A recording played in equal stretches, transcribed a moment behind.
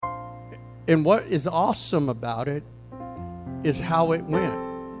And what is awesome about it is how it went.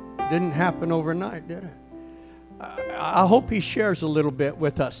 Didn't happen overnight, did it? I hope he shares a little bit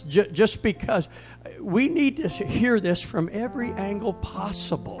with us, just because we need to hear this from every angle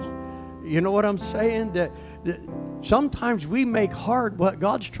possible. You know what I'm saying? That sometimes we make hard what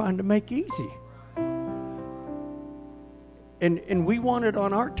God's trying to make easy. And we want it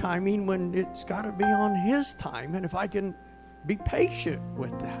on our timing when it's got to be on his time. And if I can be patient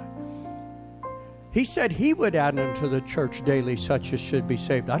with that. He said he would add unto the church daily such as should be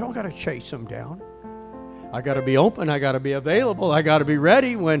saved. I don't got to chase them down. I got to be open. I got to be available. I got to be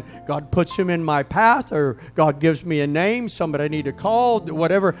ready when God puts him in my path, or God gives me a name, somebody I need to call,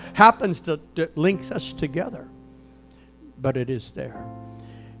 whatever happens that links us together. But it is there.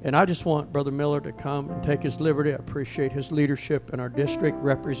 And I just want Brother Miller to come and take his liberty. I appreciate his leadership in our district,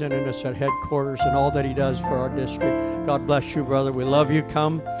 representing us at headquarters and all that he does for our district. God bless you, brother. We love you.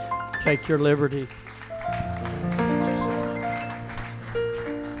 Come, take your liberty.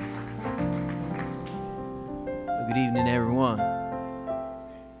 Good evening, everyone.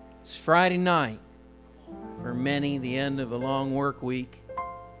 It's Friday night. For many, the end of a long work week.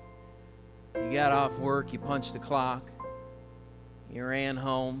 You got off work, you punched the clock, you ran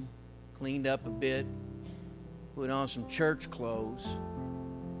home, cleaned up a bit, put on some church clothes.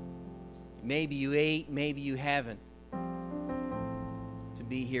 Maybe you ate, maybe you haven't. To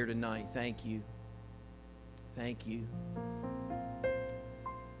be here tonight, thank you. Thank you.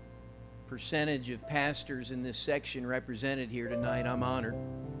 Percentage of pastors in this section represented here tonight, I'm honored.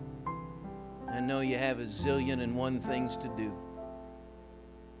 I know you have a zillion and one things to do,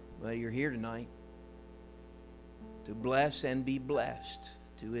 but you're here tonight to bless and be blessed,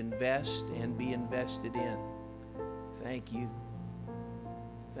 to invest and be invested in. Thank you.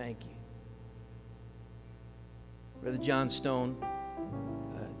 Thank you. Brother John Stone,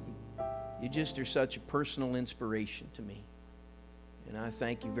 you just are such a personal inspiration to me. And I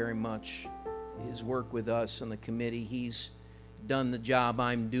thank you very much. His work with us on the committee, he's done the job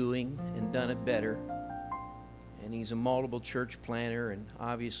I'm doing and done it better. And he's a multiple church planner, and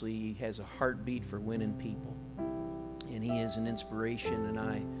obviously he has a heartbeat for winning people. And he is an inspiration, and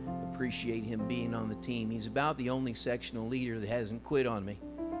I appreciate him being on the team. He's about the only sectional leader that hasn't quit on me.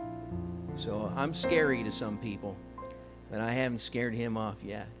 So I'm scary to some people, but I haven't scared him off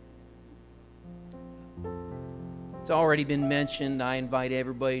yet. It's already been mentioned. I invite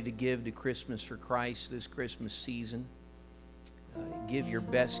everybody to give to Christmas for Christ this Christmas season. Give your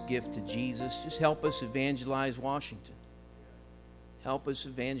best gift to Jesus. Just help us evangelize Washington. Help us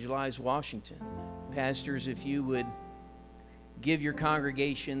evangelize Washington. Pastors, if you would give your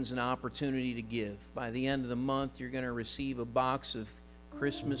congregations an opportunity to give. By the end of the month, you're going to receive a box of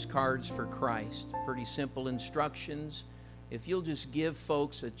Christmas cards for Christ. Pretty simple instructions. If you'll just give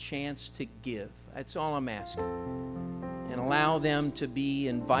folks a chance to give, that's all I'm asking. And allow them to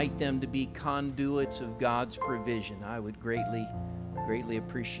invite them to be conduits of God's provision. I would greatly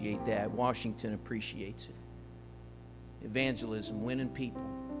appreciate that. Washington appreciates it. Evangelism, winning people.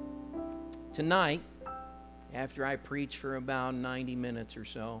 Tonight, after I preach for about 90 minutes or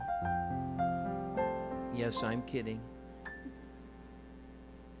so, yes, I'm kidding,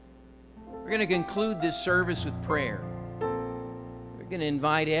 we're going to conclude this service with prayer. We're going to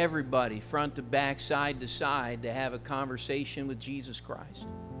invite everybody, front to back, side to side, to have a conversation with Jesus Christ.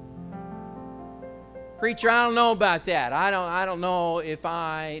 Preacher, I don't know about that. I don't know if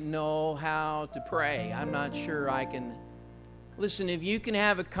I know how to pray. I'm not sure I can. Listen, if you can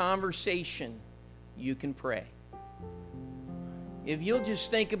have a conversation, you can pray. If you'll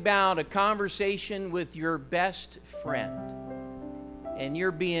just think about a conversation with your best friend, and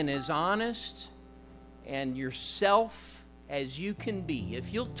you're being as honest and yourself as you can be,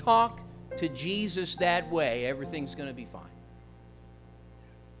 if you'll talk to Jesus that way, everything's going to be fine.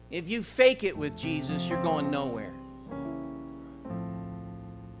 If you fake it with Jesus, you're going nowhere.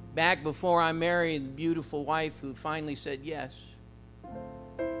 Back before I married the beautiful wife who finally said yes,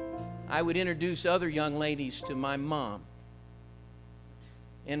 I would introduce other young ladies to my mom.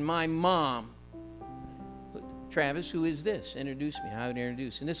 And my mom, Travis, who is this? Introduce me. I would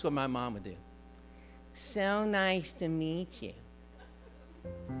introduce. And this is what my mom would do. So nice to meet you.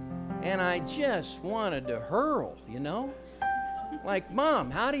 And I just wanted to hurl, you know? Like,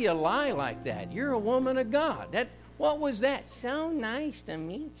 Mom, how do you lie like that? You're a woman of God. What was that? So nice to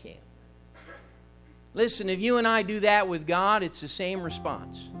meet you. Listen, if you and I do that with God, it's the same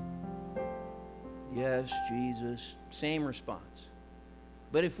response. Yes, Jesus, same response.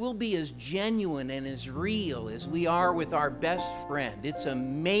 But if we'll be as genuine and as real as we are with our best friend, it's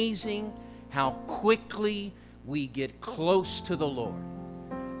amazing how quickly we get close to the Lord.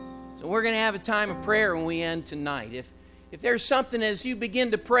 So we're going to have a time of prayer when we end tonight. If there's something as you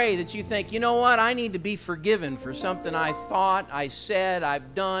begin to pray that you think, you know what, I need to be forgiven for something I thought, I said,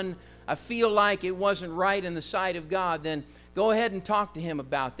 I've done, I feel like it wasn't right in the sight of God, then go ahead and talk to Him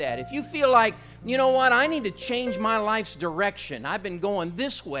about that. If you feel like, you know what, I need to change my life's direction. I've been going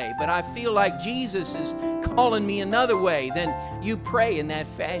this way, but I feel like Jesus is calling me another way, then you pray in that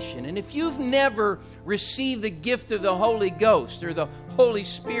fashion. And if you've never received the gift of the Holy Ghost or the Holy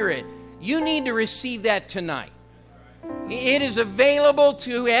Spirit, you need to receive that tonight. It is available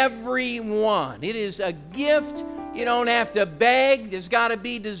to everyone. It is a gift. You don't have to beg. There's got to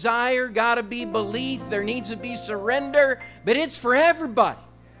be desire, got to be belief. There needs to be surrender. But it's for everybody.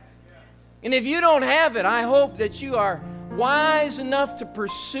 And if you don't have it, I hope that you are wise enough to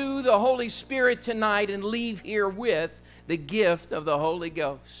pursue the Holy Spirit tonight and leave here with the gift of the Holy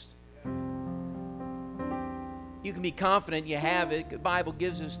Ghost. You can be confident you have it. The Bible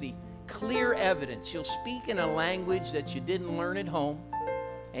gives us the clear evidence. You'll speak in a language that you didn't learn at home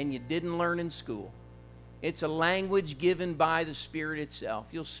and you didn't learn in school. It's a language given by the Spirit itself.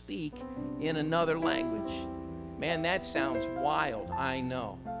 You'll speak in another language. Man, that sounds wild, I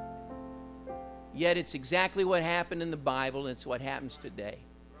know. Yet it's exactly what happened in the Bible, and it's what happens today.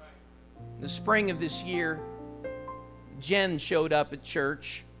 In the spring of this year, Jen showed up at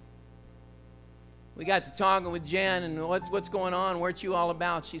church. We got to talking with Jen, and what's going on? What's you all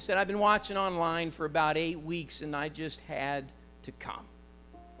about? She said, I've been watching online for about 8 weeks, and I just had to come.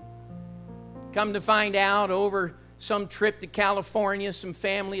 Come to find out, over some trip to California, some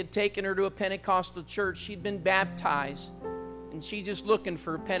family had taken her to a Pentecostal church. She'd been baptized, and she just looking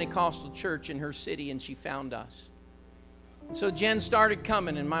for a Pentecostal church in her city, and she found us. And so Jen started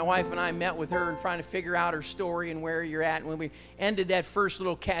coming, and my wife and I met with her and trying to figure out her story and where you're at. And when we ended that first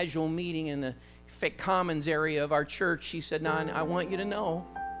little casual meeting in the commons area of our church, she said, "Now, I want you to know,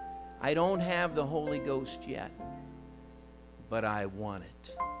 I don't have the Holy Ghost yet, but I want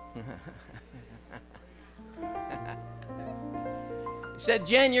it." He said,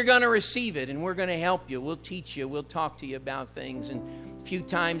 "Jen, you're going to receive it, and we're going to help you. We'll teach you. We'll talk to you about things." And a few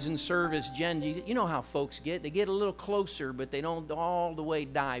times in service, Jen, you know how folks get. They get a little closer, but they don't all the way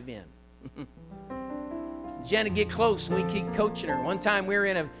dive in. Jen would get close, and we keep coaching her. One time we were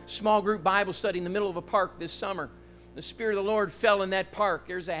in a small group Bible study in the middle of a park this summer. The Spirit of the Lord fell in that park.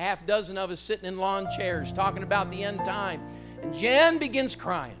 There's a half dozen of us sitting in lawn chairs talking about the end time. And Jen begins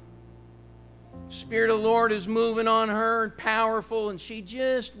crying. The Spirit of the Lord is moving on her and powerful, and she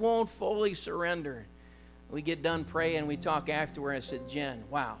just won't fully surrender. We get done praying, we talk afterward. I said, "Jen,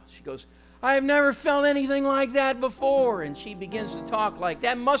 wow." She goes, "I have never felt anything like that before." And she begins to talk like,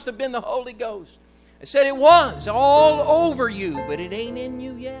 "That must have been the Holy Ghost." I said, "It was all over you, but it ain't in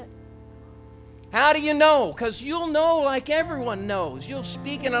you yet." How do you know? Because you'll know like everyone knows. You'll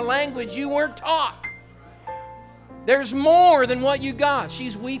speak in a language you weren't taught. There's more than what you got.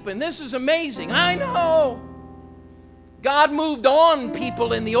 She's weeping. This is amazing. I know. God moved on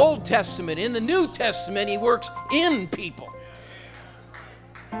people in the Old Testament. In the New Testament, He works in people.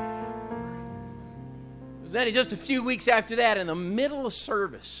 Then just a few weeks after that, in the middle of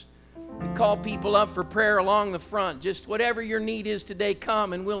service, we call people up for prayer along the front. Just whatever your need is today,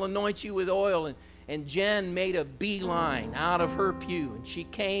 come and we'll anoint you with oil. And Jen made a beeline out of her pew. And she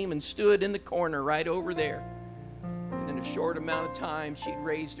came and stood in the corner right over there. And in a short amount of time, she'd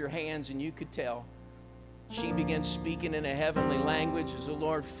raised her hands, and you could tell. She began speaking in a heavenly language as the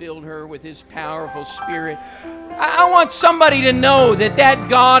Lord filled her with His powerful Spirit. I want somebody to know that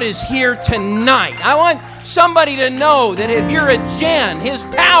God is here tonight. I want somebody to know that if you're a Jen, His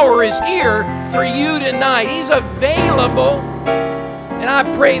power is here for you tonight. He's available. And I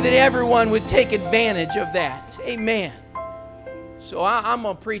pray that everyone would take advantage of that. Amen. So I'm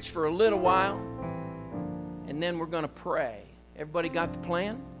going to preach for a little while, and then we're going to pray. Everybody got the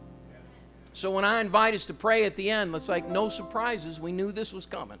plan? So when I invite us to pray at the end, it's like no surprises. We knew this was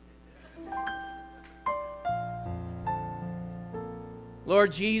coming.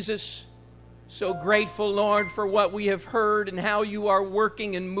 Lord Jesus, so grateful, Lord, for what we have heard and how you are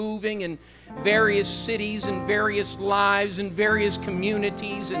working and moving in various cities and various lives and various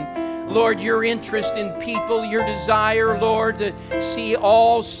communities. And Lord, your interest in people, your desire, Lord, to see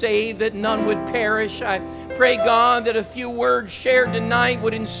all saved, that none would perish. I pray, God, that a few words shared tonight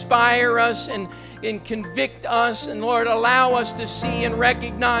would inspire us and convict us. And Lord, allow us to see and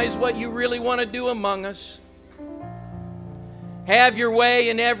recognize what you really want to do among us. Have your way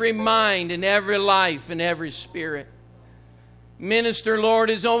in every mind, in every life, in every spirit. Minister,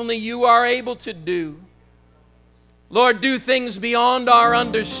 Lord, as only you are able to do. Lord, do things beyond our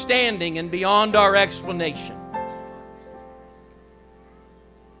understanding and beyond our explanation.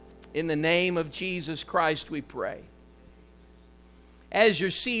 In the name of Jesus Christ we pray. As you're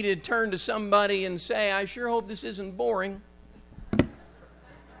seated, turn to somebody and say, I sure hope this isn't boring.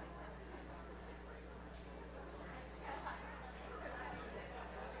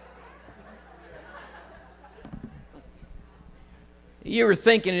 You were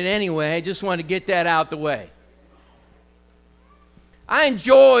thinking it anyway. I just wanted to get that out the way. I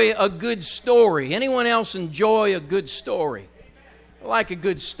enjoy a good story. Anyone else enjoy a good story? I like a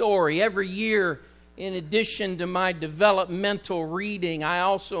good story. Every year, in addition to my developmental reading, I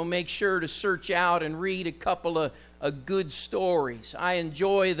also make sure to search out and read a couple of good stories. I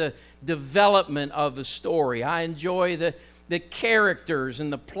enjoy the development of a story. I enjoy the characters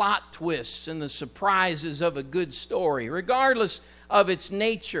and the plot twists and the surprises of a good story, regardless of its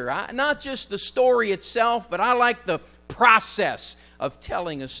nature. Not just the story itself, but I like the process of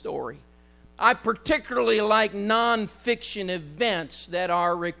telling a story. I particularly like nonfiction events that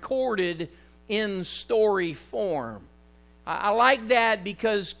are recorded in story form. I like that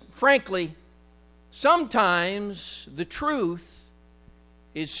because, frankly, sometimes the truth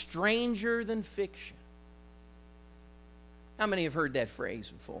is stranger than fiction. How many have heard that phrase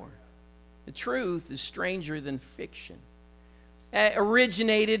before? The truth is stranger than fiction.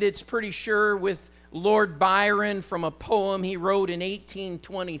 Originated, it's pretty sure, with Lord Byron from a poem he wrote in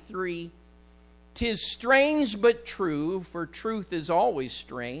 1823. "'Tis strange but true, for truth is always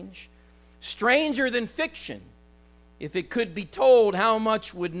strange. Stranger than fiction. If it could be told, how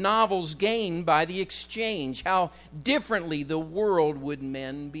much would novels gain by the exchange? How differently the world would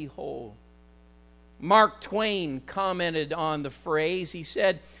men behold." Mark Twain commented on the phrase. He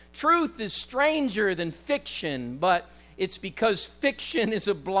said, "Truth is stranger than fiction, but it's because fiction is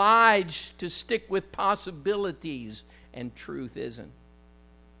obliged to stick with possibilities and truth isn't."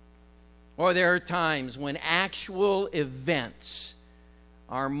 Or there are times when actual events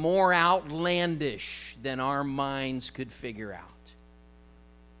are more outlandish than our minds could figure out.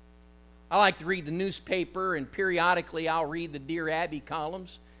 I like to read the newspaper, and periodically I'll read the Dear Abby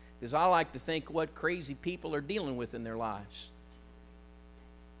columns, because I like to think what crazy people are dealing with in their lives.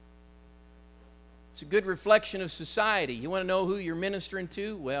 It's a good reflection of society. You want to know who you're ministering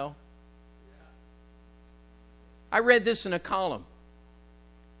to? Well, I read this in a column.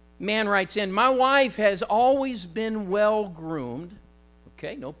 Man writes in, "My wife has always been well-groomed."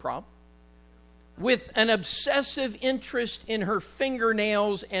 Okay, no problem. "With an obsessive interest in her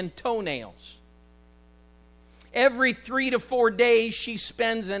fingernails and toenails. Every 3 to 4 days, she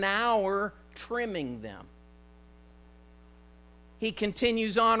spends an hour trimming them." He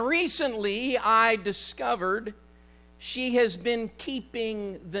continues on, "Recently, I discovered she has been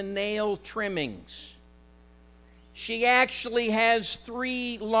keeping the nail trimmings. She actually has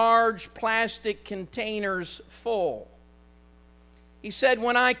 3 large plastic containers full." He said,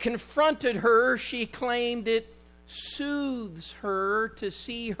 "When I confronted her, she claimed it soothes her to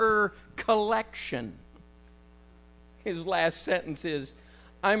see her collection." His last sentence is,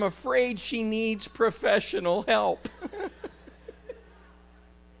 "I'm afraid she needs professional help."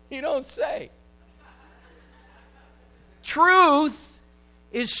 You don't say. Truth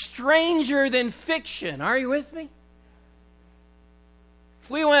is stranger than fiction. Are you with me? If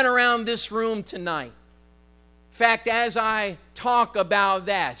we went around this room tonight, in fact, as I talk about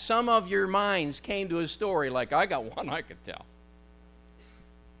that, some of your minds came to a story like, I got one I could tell.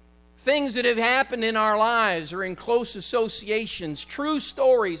 Things that have happened in our lives or in close associations, true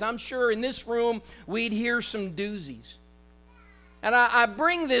stories. I'm sure in this room we'd hear some doozies. And I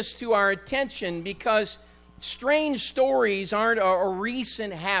bring this to our attention because strange stories aren't a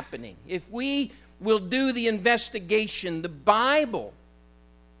recent happening. If we will do the investigation, the Bible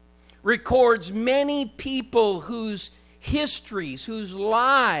records many people whose histories, whose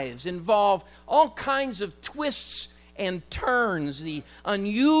lives involve all kinds of twists and turns, the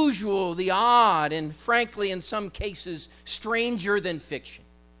unusual, the odd, and frankly, in some cases, stranger than fiction.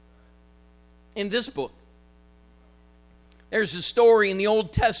 In this book, there's a story in the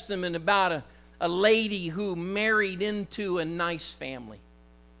Old Testament about a lady who married into a nice family.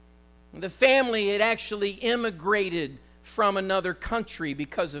 The family had actually immigrated from another country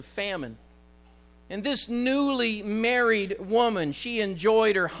because of famine. And this newly married woman, she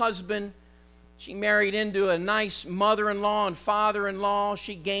enjoyed her husband. She married into a nice mother-in-law and father-in-law.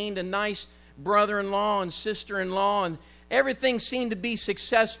 She gained a nice brother-in-law and sister-in-law, and everything seemed to be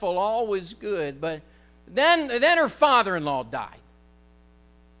successful, all was good. But then her father-in-law died.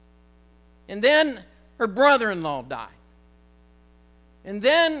 And then her brother-in-law died. And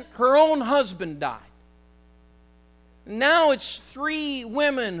then her own husband died. Now it's 3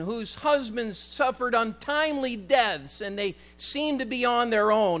 women whose husbands suffered untimely deaths and they seem to be on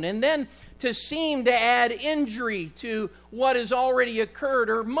their own. And then to seem to add injury to what has already occurred,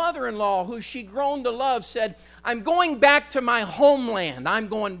 her mother-in-law, who she grown to love, said, I'm going back to my homeland. I'm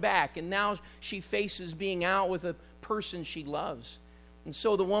going back. And now she faces being out with a person she loves. And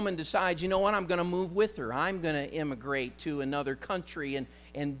so the woman decides, you know what, I'm going to move with her. I'm going to immigrate to another country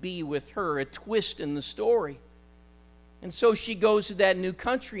and be with her. A twist in the story. And so she goes to that new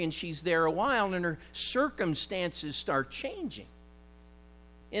country and she's there a while and her circumstances start changing.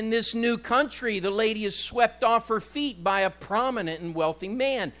 In this new country, the lady is swept off her feet by a prominent and wealthy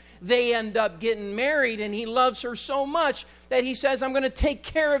man. They end up getting married and he loves her so much that he says, I'm going to take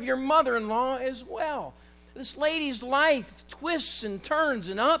care of your mother-in-law as well. This lady's life twists and turns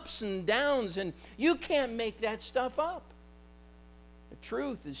and ups and downs, and you can't make that stuff up. The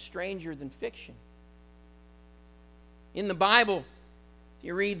truth is stranger than fiction. In the Bible, if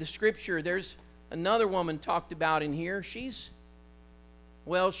you read the scripture, there's another woman talked about in here. She's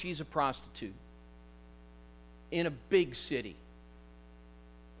a prostitute in a big city.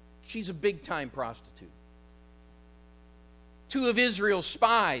 She's a big-time prostitute. 2 of Israel's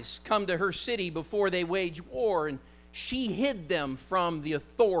spies come to her city before they wage war, and she hid them from the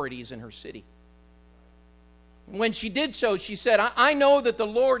authorities in her city. When she did so, she said, I know that the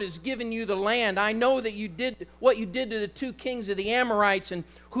Lord has given you the land. I know that you did what you did to the 2 kings of the Amorites and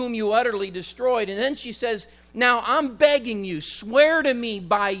whom you utterly destroyed. And then she says, now I'm begging you, swear to me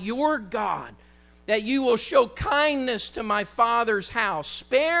by your God that you will show kindness to my father's house.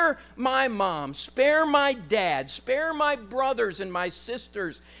 Spare my mom, spare my dad, spare my brothers and my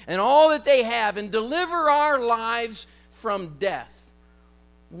sisters and all that they have, and deliver our lives from death.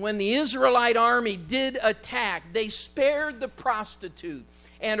 When the Israelite army did attack, they spared the prostitute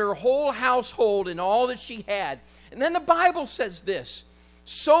and her whole household and all that she had. And then the Bible says this,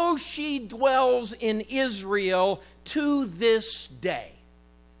 so she dwells in Israel to this day.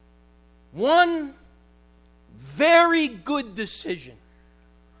 One very good decision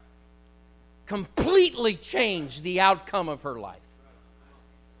completely changed the outcome of her life.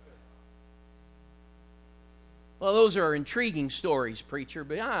 Well, those are intriguing stories, preacher,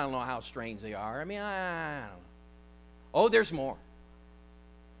 but I don't know how strange they are. I don't know. Oh, there's more.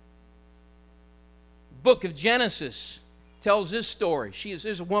 Book of Genesis tells this story.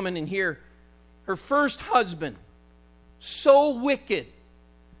 There's a woman in here. Her first husband, so wicked,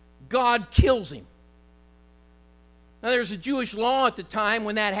 God kills him. Now, there's a Jewish law at the time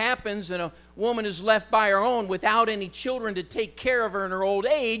when that happens and a woman is left by her own without any children to take care of her in her old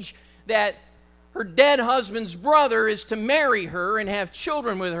age, that her dead husband's brother is to marry her and have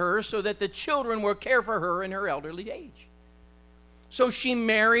children with her so that the children will care for her in her elderly age. So she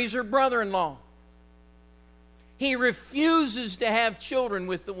marries her brother-in-law. He refuses to have children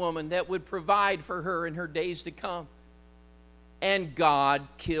with the woman that would provide for her in her days to come. And God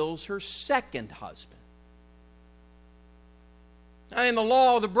kills her second husband. Now, in the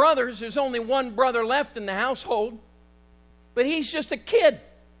law of the brothers, there's only one brother left in the household, but he's just a kid.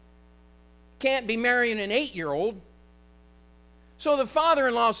 Can't be marrying an 8-year-old. So the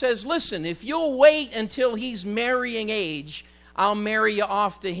father-in-law says, listen, if you'll wait until he's marrying age, I'll marry you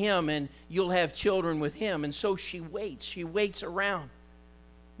off to him and you'll have children with him. And so she waits around.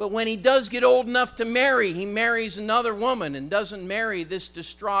 But when he does get old enough to marry, he marries another woman and doesn't marry this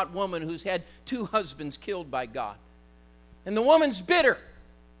distraught woman who's had 2 husbands killed by God. And the woman's bitter.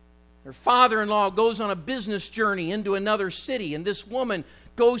 Her father-in-law goes on a business journey into another city, and this woman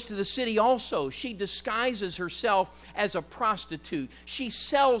goes to the city also. She disguises herself as a prostitute. She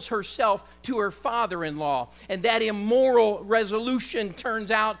sells herself to her father-in-law, and that immoral resolution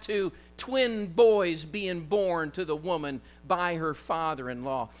turns out to twin boys being born to the woman by her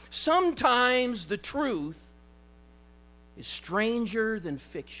father-in-law. Sometimes the truth is stranger than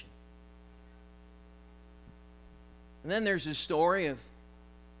fiction. And then there's this story of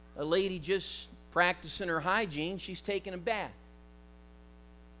a lady just practicing her hygiene. She's taking a bath.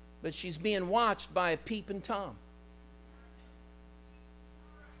 But she's being watched by a peeping Tom.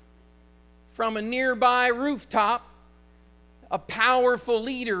 From a nearby rooftop, a powerful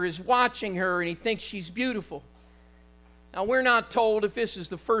leader is watching her and he thinks she's beautiful. Now, we're not told if this is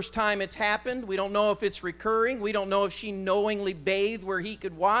the first time it's happened. We don't know if it's recurring. We don't know if she knowingly bathed where he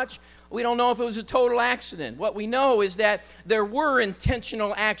could watch. We don't know if it was a total accident. What we know is that there were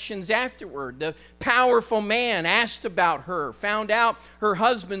intentional actions afterward. The powerful man asked about her, found out her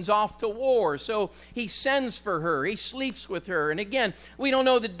husband's off to war, so he sends for her. He sleeps with her. And again, we don't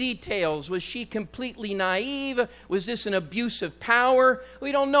know the details. Was she completely naive? Was this an abuse of power?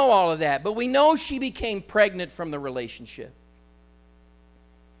 We don't know all of that, but we know she became pregnant from the relationship.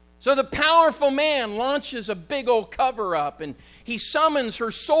 So the powerful man launches a big old cover-up, and he summons her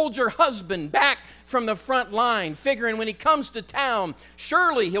soldier husband back from the front line, figuring when he comes to town,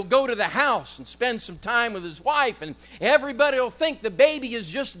 surely he'll go to the house and spend some time with his wife, and everybody will think the baby is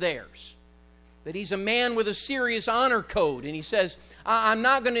just theirs. That he's a man with a serious honor code, and he says, I'm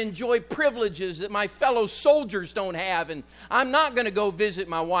not going to enjoy privileges that my fellow soldiers don't have, and I'm not going to go visit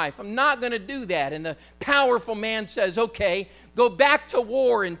my wife. I'm not going to do that. And the powerful man says, okay, go back to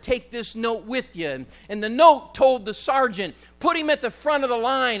war and take this note with you. And the note told the sergeant, put him at the front of the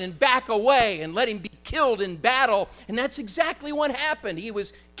line and back away and let him be killed in battle. And that's exactly what happened. He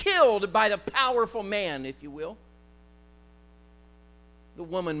was killed by the powerful man, if you will. The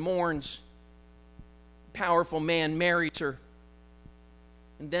woman mourns. Powerful man marries her,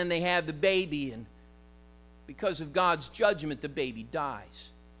 and then they have the baby, and because of God's judgment, the baby dies.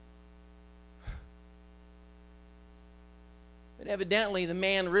 But evidently the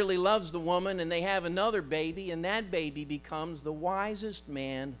man really loves the woman, and they have another baby, and that baby becomes the wisest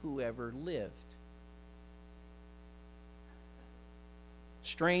man who ever lived.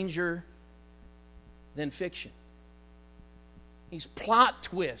 Stranger than fiction. These plot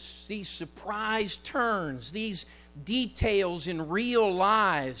twists, these surprise turns, these details in real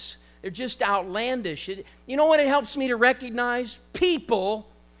lives, they're just outlandish. You know what it helps me to recognize? People,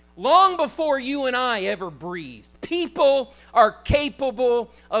 long before you and I ever breathed, people are capable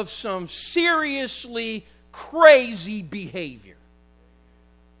of some seriously crazy behavior.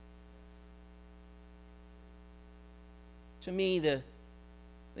 To me, the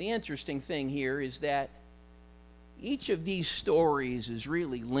interesting thing here is that each of these stories is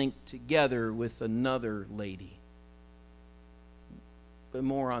really linked together with another lady. But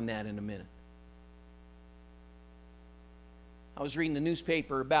more on that in a minute. I was reading the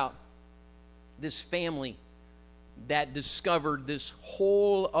newspaper about this family that discovered this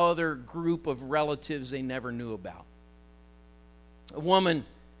whole other group of relatives they never knew about. A woman,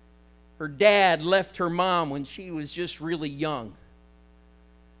 her dad left her mom when she was just really young.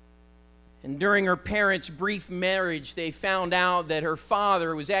 And during her parents' brief marriage, they found out that her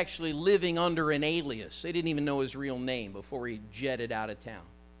father was actually living under an alias. They didn't even know his real name before he jetted out of town.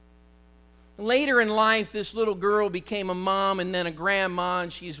 Later in life, this little girl became a mom and then a grandma,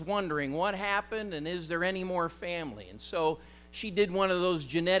 and she's wondering what happened and is there any more family? And so she did one of those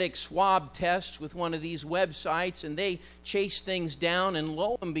genetic swab tests with one of these websites, and they chased things down, and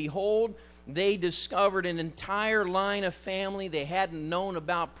lo and behold, they discovered an entire line of family they hadn't known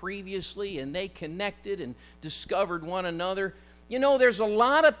about previously, and they connected and discovered one another. You know, there's a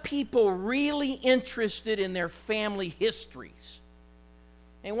lot of people really interested in their family histories.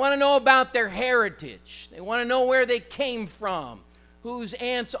 They want to know about their heritage. They want to know where they came from, whose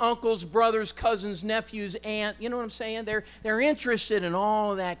aunts, uncles, brothers, cousins, nephews, aunt. You know what I'm saying? They're interested in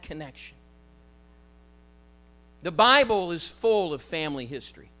all of that connection. The Bible is full of family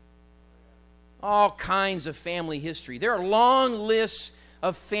history. All kinds of family history. There are long lists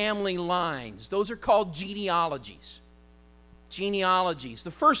of family lines. Those are called genealogies. Genealogies. The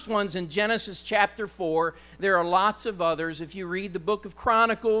first one's in Genesis chapter 4. There are lots of others. If you read the book of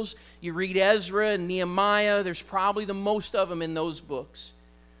Chronicles, you read Ezra and Nehemiah, there's probably the most of them in those books.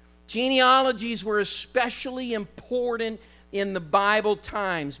 Genealogies were especially important in the Bible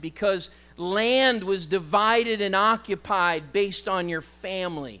times because land was divided and occupied based on your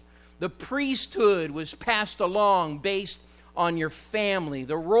family. The priesthood was passed along based on your family.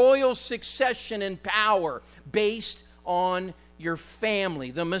 The royal succession and power based on your family.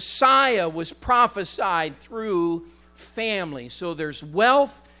 The Messiah was prophesied through family. So there's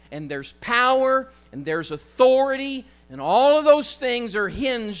wealth and there's power and there's authority, and all of those things are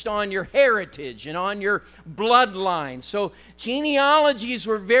hinged on your heritage and on your bloodline. So genealogies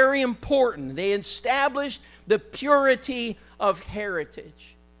were very important. They established the purity of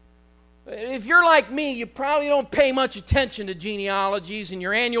heritage. If you're like me, you probably don't pay much attention to genealogies in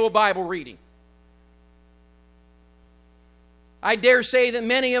your annual Bible reading. I dare say that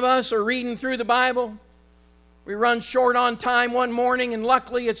many of us are reading through the Bible. We run short on time one morning, and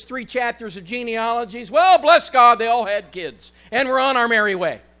luckily it's 3 chapters of genealogies. Well, bless God, they all had kids, and we're on our merry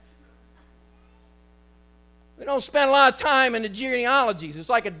way. We don't spend a lot of time in the genealogies. It's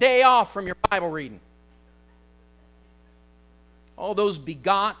like a day off from your Bible reading. all those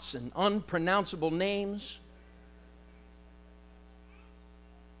begots and unpronounceable names.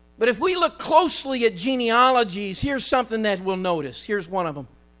 But if we look closely at genealogies, here's something that we'll notice. Here's one of them.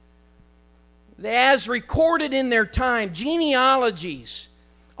 As recorded in their time, genealogies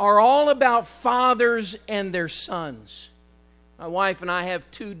are all about fathers and their sons. My wife and I have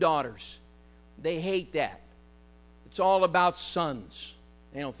 2 daughters. They hate that. It's all about sons.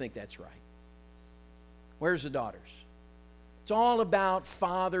 They don't think that's right. Where's the daughters? It's all about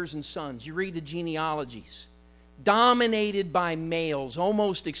fathers and sons. You read the genealogies. Dominated by males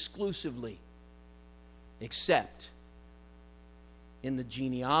almost exclusively, except in the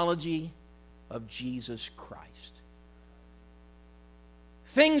genealogy of Jesus Christ.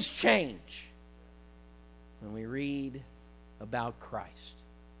 Things change when we read about Christ.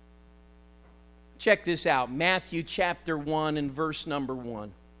 Check this out, Matthew chapter 1 and verse number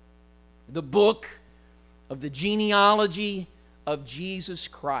 1. The book of the genealogy of Jesus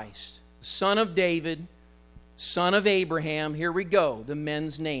Christ, son of David, son of Abraham. Here we go, the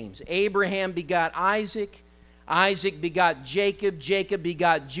men's names. Abraham begot Isaac. Isaac begot Jacob. Jacob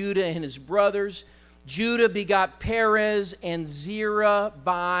begot Judah and his brothers. Judah begot Perez and Zerah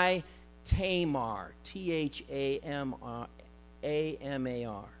by Tamar. Tamar.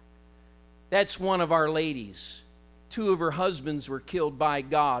 That's one of our ladies. 2 of her husbands were killed by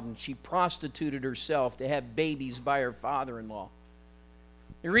God, and she prostituted herself to have babies by her father-in-law.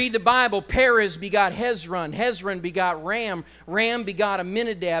 You read the Bible, Perez begot Hezron. Hezron begot Ram. Ram begot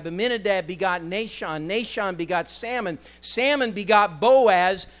Amminadab. Amminadab begot Nahshon. Nahshon begot Salmon. Salmon begot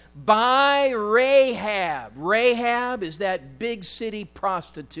Boaz by Rahab. Rahab is that big city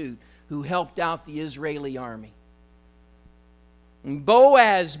prostitute who helped out the Israeli army. And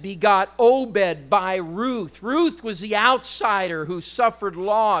Boaz begot Obed by Ruth. Ruth was the outsider who suffered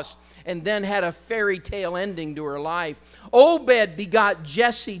loss and then had a fairy tale ending to her life. Obed begot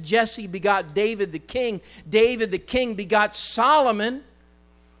Jesse. Jesse begot David the king. David the king begot Solomon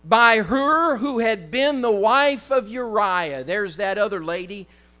by her who had been the wife of Uriah. There's that other lady,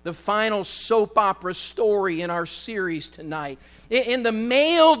 the final soap opera story in our series tonight. In the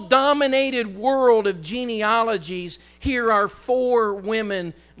male-dominated world of genealogies, here are 4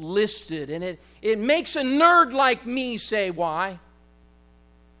 women listed. And it makes a nerd like me say, why?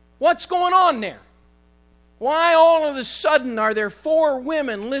 What's going on there? Why all of a sudden are there 4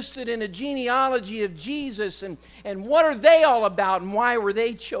 women listed in a genealogy of Jesus? And what are they all about? And why were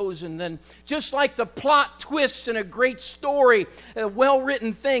they chosen? And just like the plot twists in a great story, a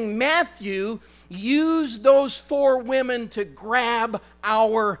well-written thing, Matthew used those 4 women to grab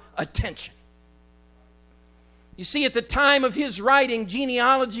our attention. You see, at the time of his writing,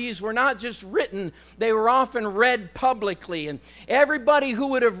 genealogies were not just written, they were often read publicly. And everybody who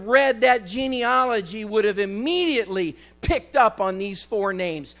would have read that genealogy would have immediately picked up on these 4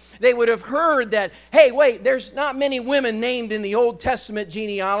 names. They would have heard that, hey, wait, there's not many women named in the Old Testament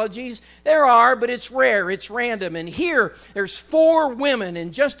genealogies. There are, but it's rare, it's random. And here, there's 4 women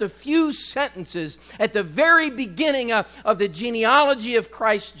in just a few sentences at the very beginning of the genealogy of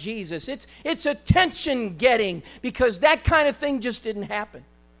Christ Jesus. It's attention-getting because that kind of thing just didn't happen.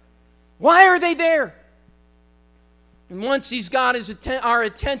 Why are they there? And once he's got our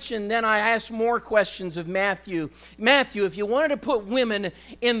attention, then I ask more questions of Matthew. Matthew, if you wanted to put women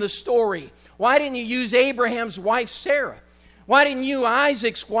in the story, why didn't you use Abraham's wife Sarah? Why didn't you use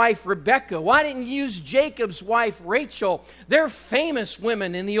Isaac's wife Rebekah? Why didn't you use Jacob's wife Rachel? They're famous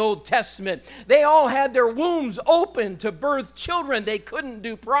women in the Old Testament. They all had their wombs open to birth children they couldn't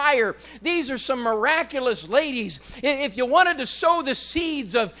do prior. These are some miraculous ladies. If you wanted to sow the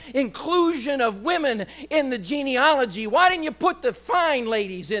seeds of inclusion of women in the genealogy, why didn't you put the fine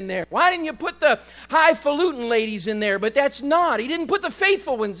ladies in there? Why didn't you put the highfalutin ladies in there? But that's not. He didn't put the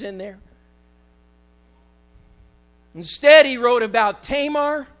faithful ones in there. Instead, he wrote about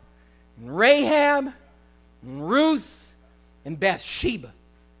Tamar, and Rahab, and Ruth, and Bathsheba.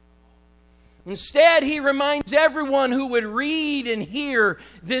 Instead, he reminds everyone who would read and hear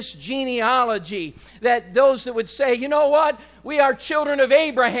this genealogy, that those that would say, you know what, we are children of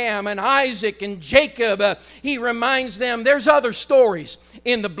Abraham and Isaac and Jacob. He reminds them there's other stories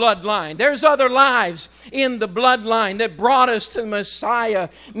in the bloodline. There's other lives in the bloodline that brought us to the Messiah.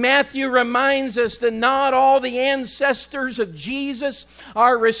 Matthew reminds us that not all the ancestors of Jesus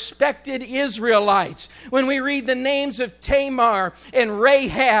are respected Israelites. When we read the names of Tamar and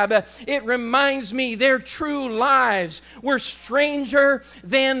Rahab, it reminds me their true lives were stranger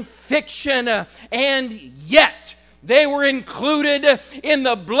than fiction, and yet they were included in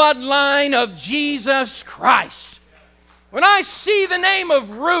the bloodline of Jesus Christ. When I see the name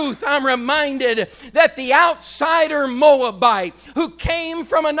of Ruth, I'm reminded that the outsider Moabite who came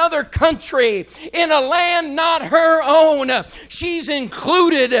from another country in a land not her own, she's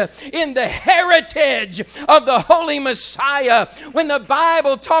included in the heritage of the Holy Messiah. When the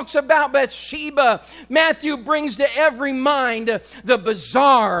Bible talks about Bathsheba, Matthew brings to every mind the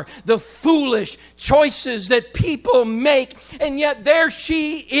bizarre, the foolish choices that people make, and yet there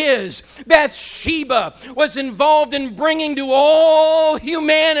she is. Bathsheba was involved in bringing to all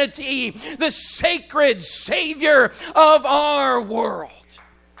humanity the sacred Savior of our world.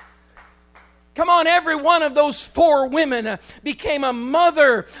 Come on, every one of those four women became a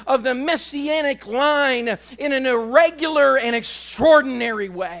mother of the Messianic line in an irregular and extraordinary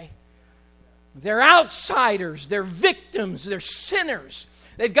way. They're outsiders, they're victims, they're sinners.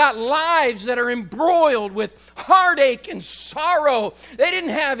 They've got lives that are embroiled with heartache and sorrow. They didn't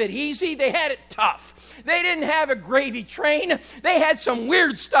have it easy, they had it tough. They didn't have a gravy train. They had some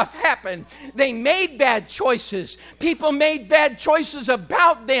weird stuff happen. They made bad choices. People made bad choices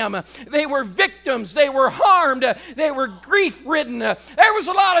about them. They were victims. They were harmed. They were grief-ridden. There was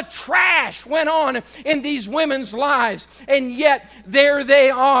a lot of trash went on in these women's lives. And yet, there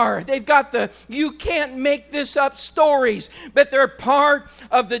they are. They've got the you can't make this up stories, but they're part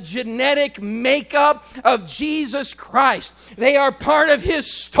of the genetic makeup of Jesus Christ. They are part of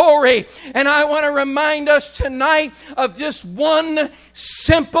His story. And I want to remind us tonight of just one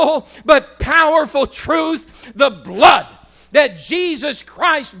simple but powerful truth: the blood that Jesus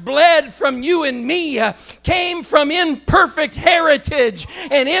Christ bled from you and me came from imperfect heritage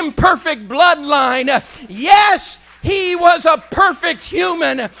and imperfect bloodline. Yes, He was a perfect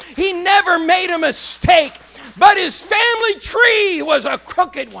human. He never made a mistake, but His family tree was a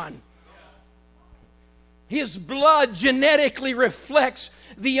crooked one. His blood genetically reflects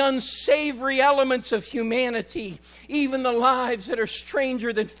the unsavory elements of humanity, even the lives that are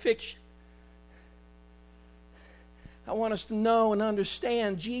stranger than fiction. I want us to know and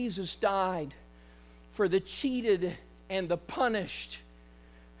understand Jesus died for the cheated and the punished,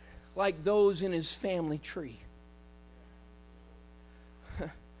 like those in His family tree.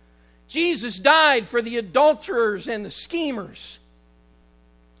 Jesus died for the adulterers and the schemers,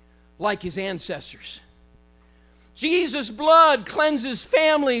 like His ancestors. Jesus' blood cleanses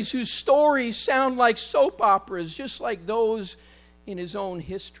families whose stories sound like soap operas, just like those in His own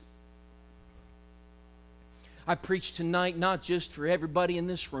history. I preach tonight not just for everybody in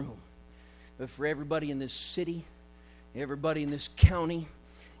this room, but for everybody in this city, everybody in this county,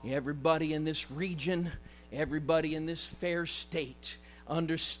 everybody in this region, everybody in this fair state.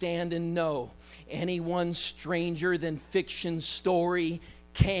 Understand and know, anyone stranger than fiction's story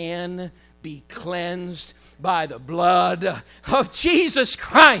can be cleansed by the blood of Jesus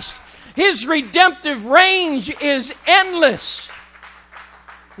Christ. His redemptive range is endless.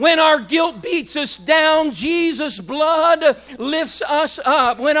 When our guilt beats us down, Jesus' blood lifts us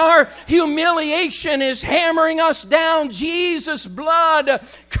up. When our humiliation is hammering us down, Jesus' blood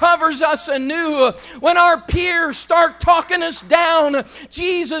covers us anew. When our peers start talking us down,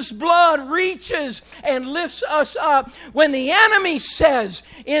 Jesus' blood reaches and lifts us up. When the enemy says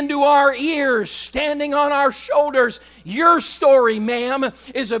into our ears, standing on our shoulders, "Your story, ma'am,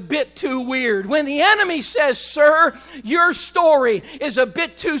 is a bit too weird." When the enemy says, "Sir, your story is a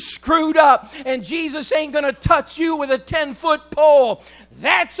bit too screwed up, and Jesus ain't going to touch you with a 10-foot pole,"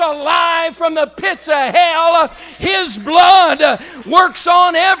 that's a lie from the pits of hell. His blood works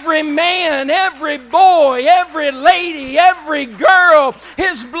on every man, every boy, every lady, every girl.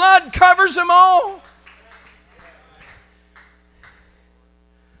 His blood covers them all.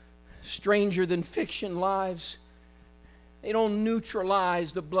 Stranger than fiction lives, they don't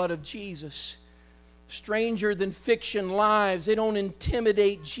neutralize the blood of Jesus. Stranger than fiction lives, they don't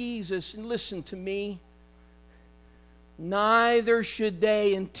intimidate Jesus. And listen to me, neither should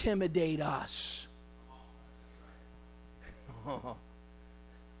they intimidate us.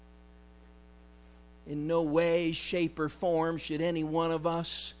 In no way, shape, or form should any one of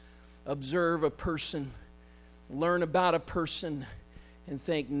us observe a person, learn about a person, and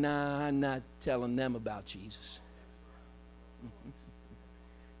think, "Nah, I'm not telling them about Jesus."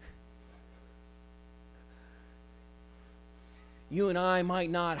 You and I might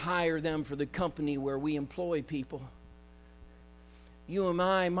not hire them for the company where we employ people. You and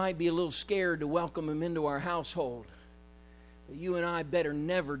I might be a little scared to welcome them into our household. But you and I better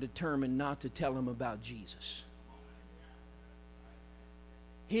never determine not to tell them about Jesus.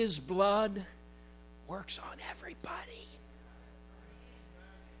 His blood works on everybody.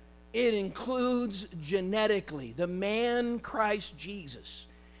 It includes genetically. The man Christ Jesus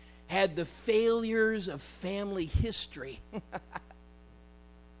had the failures of family history.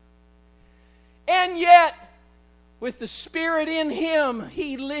 And yet, with the Spirit in him,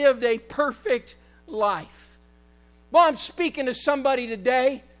 he lived a perfect life. Well, I'm speaking to somebody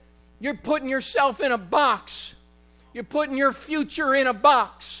today. You're putting yourself in a box. You're putting your future in a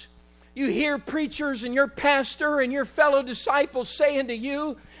box. You hear preachers and your pastor and your fellow disciples saying to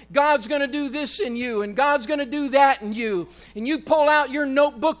you, God's going to do this in you, and God's going to do that in you. And you pull out your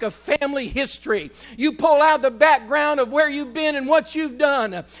notebook of family history. You pull out the background of where you've been and what you've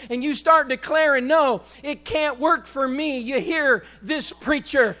done. And you start declaring, no, it can't work for me. You hear this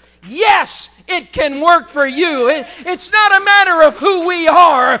preacher, yes, it can work for you. It's not a matter of who we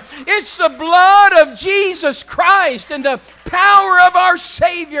are. It's the blood of Jesus Christ and the power of our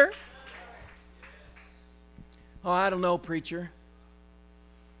Savior. Oh, I don't know, preacher.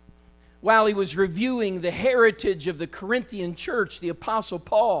 While he was reviewing the heritage of the Corinthian church, the Apostle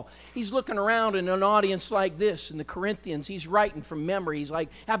Paul, he's looking around in an audience like this, in the Corinthians. He's writing from memory. He's like,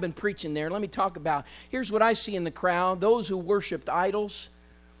 I've been preaching there. Let me talk about, here's what I see in the crowd. Those who worshiped idols,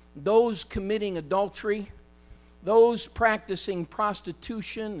 those committing adultery, those practicing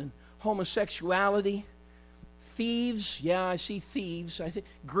prostitution and homosexuality, thieves, yeah, I see thieves,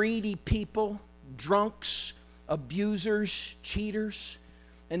 greedy people, drunks, abusers, cheaters.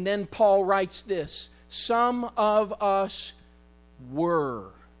 And then Paul writes this, some of us were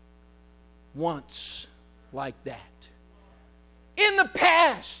once like that. In the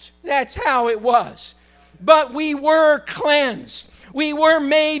past, that's how it was. But we were cleansed. We were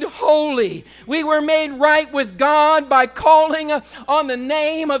made holy. We were made right with God by calling on the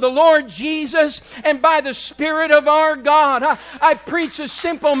name of the Lord Jesus and by the Spirit of our God. I preach a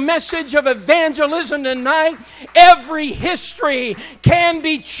simple message of evangelism tonight. Every history can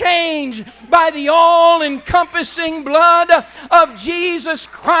be changed by the all-encompassing blood of Jesus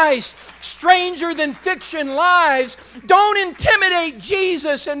Christ. Stranger than fiction lives don't intimidate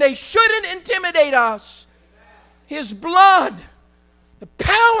Jesus, and they shouldn't intimidate us. His blood, the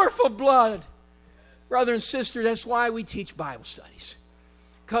powerful blood. Brother and sister, that's why we teach Bible studies.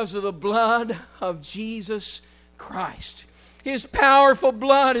 Because of the blood of Jesus Christ. His powerful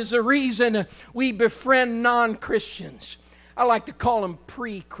blood is the reason we befriend non-Christians. I like to call them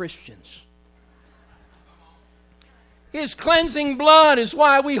pre-Christians. His cleansing blood is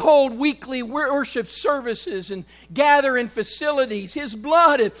why we hold weekly worship services and gather in facilities. His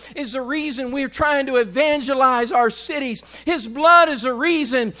blood is the reason we're trying to evangelize our cities. His blood is the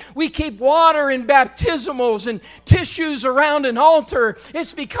reason we keep water in baptismals and tissues around an altar.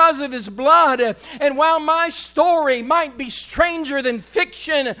 It's because of His blood. And while my story might be stranger than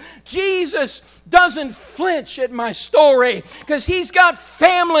fiction, Jesus doesn't flinch at my story because He's got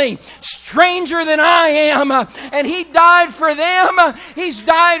family stranger than I am. And He died for them. He's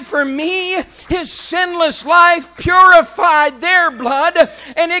died for me. His sinless life purified their blood,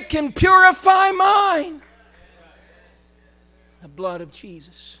 and it can purify mine. The blood of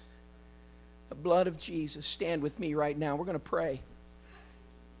Jesus. The blood of Jesus. Stand with me right now. We're going to pray.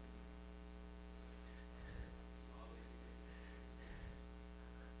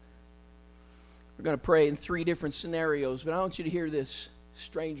 We're going to pray in 3 different scenarios, but I want you to hear this.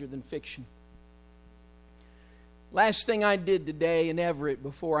 Stranger than fiction. Last thing I did today in Everett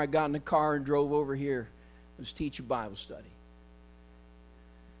before I got in the car and drove over here was teach a Bible study.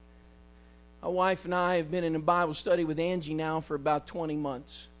 My wife and I have been in a Bible study with Angie now for about 20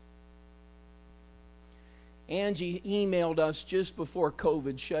 months. Angie emailed us just before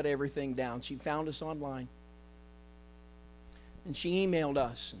COVID shut everything down. She found us online. And she emailed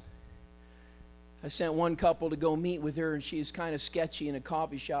us. I sent one couple to go meet with her, and she was kind of sketchy in a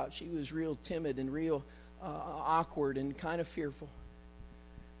coffee shop. She was real timid and real awkward and kind of fearful.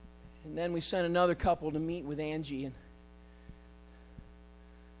 And then we sent another couple to meet with Angie. And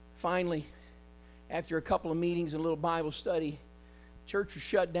finally, after a couple of meetings and a little Bible study, church was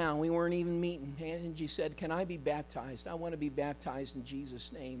shut down. We weren't even meeting. Angie said, "Can I be baptized? I want to be baptized in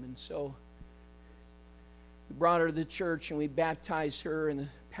Jesus' name." And so we brought her to the church and we baptized her, and the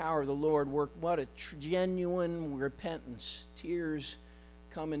power of the Lord worked. What a genuine repentance. Tears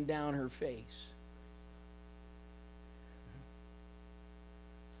coming down her face.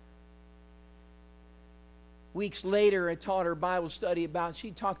 Weeks later, I taught her Bible study about,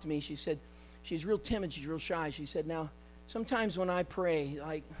 she talked to me, she said, she's real timid, she's real shy. She said, now, sometimes when I pray,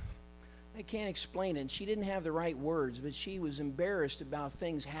 like, I can't explain it. And she didn't have the right words, but she was embarrassed about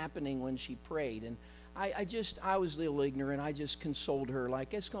things happening when she prayed. And I was a little ignorant. I just consoled her,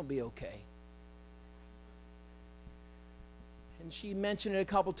 like, it's going to be okay. And she mentioned it a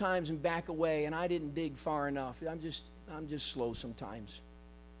couple times and back away, and I didn't dig far enough. I'm just slow sometimes.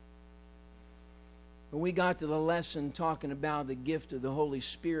 When we got to the lesson talking about the gift of the Holy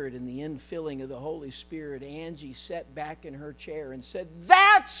Spirit and the infilling of the Holy Spirit, Angie sat back in her chair and said,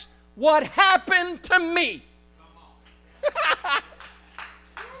 "That's what happened to me."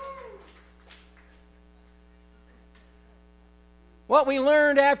 What we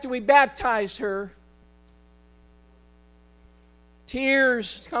learned after we baptized her,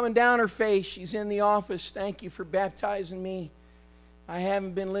 tears coming down her face. She's in the office. "Thank you for baptizing me. I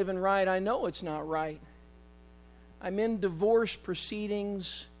haven't been living right. I know it's not right. I'm in divorce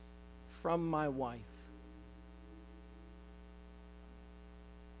proceedings from my wife."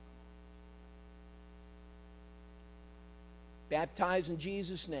 Baptized in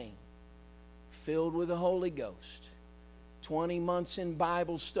Jesus' name, filled with the Holy Ghost, 20 months in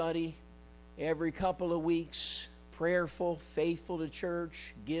Bible study, every couple of weeks, prayerful, faithful to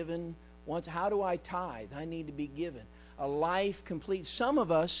church, given. Once, how do I tithe? I need to be given. A life complete. Some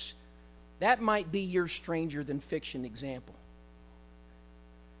of us, that might be your stranger than fiction example.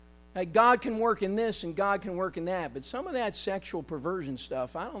 Like, God can work in this and God can work in that, but some of that sexual perversion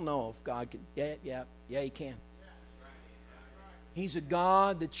stuff, I don't know if God can. Yeah, He can. He's a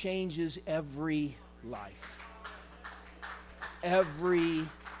God that changes every life. Every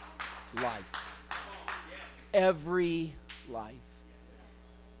life. Every life.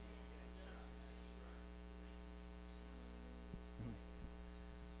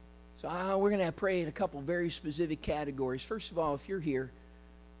 So we're going to pray in a couple very specific categories. First of all, if you're here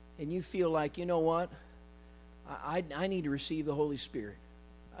and you feel like, you know what, I need to receive the Holy Spirit.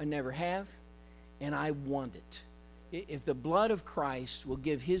 I never have, and I want it. If the blood of Christ will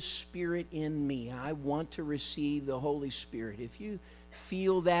give His Spirit in me, I want to receive the Holy Spirit. If you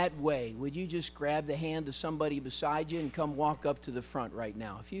feel that way, would you just grab the hand of somebody beside you and come walk up to the front right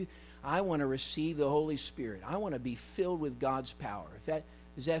now? I want to receive the Holy Spirit. I want to be filled with God's power.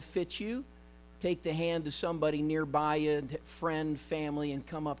 Does that fit you? Take the hand of somebody nearby you, friend, family, and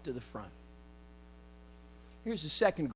come up to the front. Here's the second